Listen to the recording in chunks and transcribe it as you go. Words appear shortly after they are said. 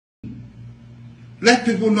Let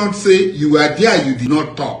people not say you were there, you did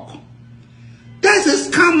not talk. There's a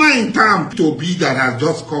scammer in town, Toby, that has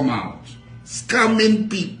just come out. Scamming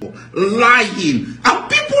people, lying, and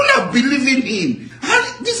people are believing him.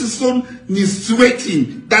 And this is so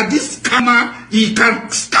misleading that this scammer, he can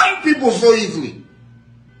scam people so easily.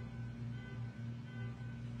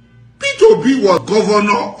 P2B was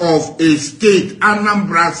governor of a state,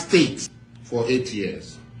 Anambra State, for 8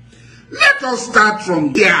 years. Let us start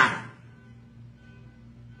from there.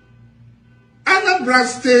 Anambra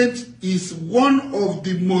State is one of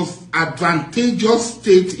the most advantageous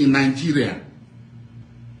states in Nigeria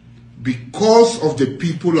because of the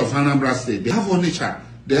people of Anambra State. They have Onitsha,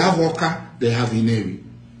 they have Oka, they have Ineri.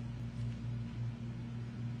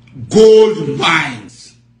 Gold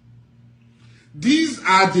mines. These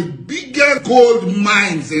are the biggest gold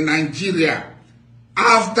mines in Nigeria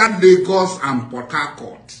after Lagos and Port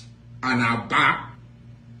Harcourt and Aba.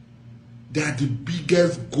 They are the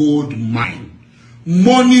biggest gold mine.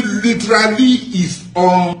 Money literally is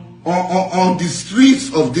on the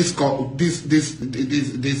streets of these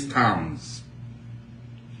towns.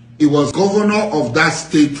 He was governor of that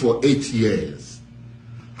state for 8 years.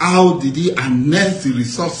 How did he harness the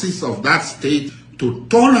resources of that state to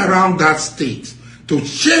turn around that state, to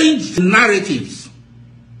change the narratives?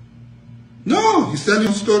 No, he's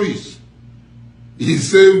telling stories. He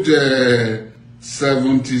saved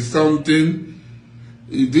 70-something.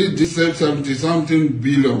 He did this 70-something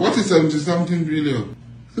billion. What is 70-something billion?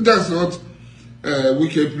 That's what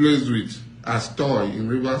Wike plays with as toy in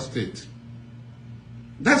Rivers State.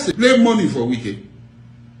 That's play money for Wike.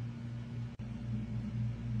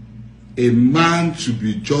 A man should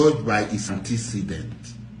be judged by his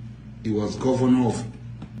antecedent. He was governor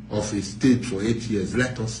of a state for 8 years.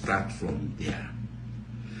 Let us start from there.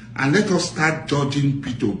 And let us start judging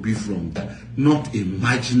P2B from there, not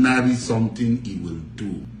imaginary something he will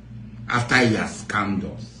do after he has scammed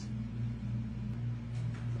us.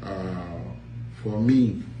 For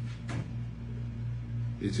me,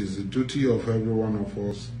 it is the duty of every one of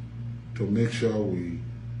us to make sure we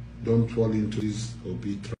don't fall into this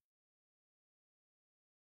Obi trap.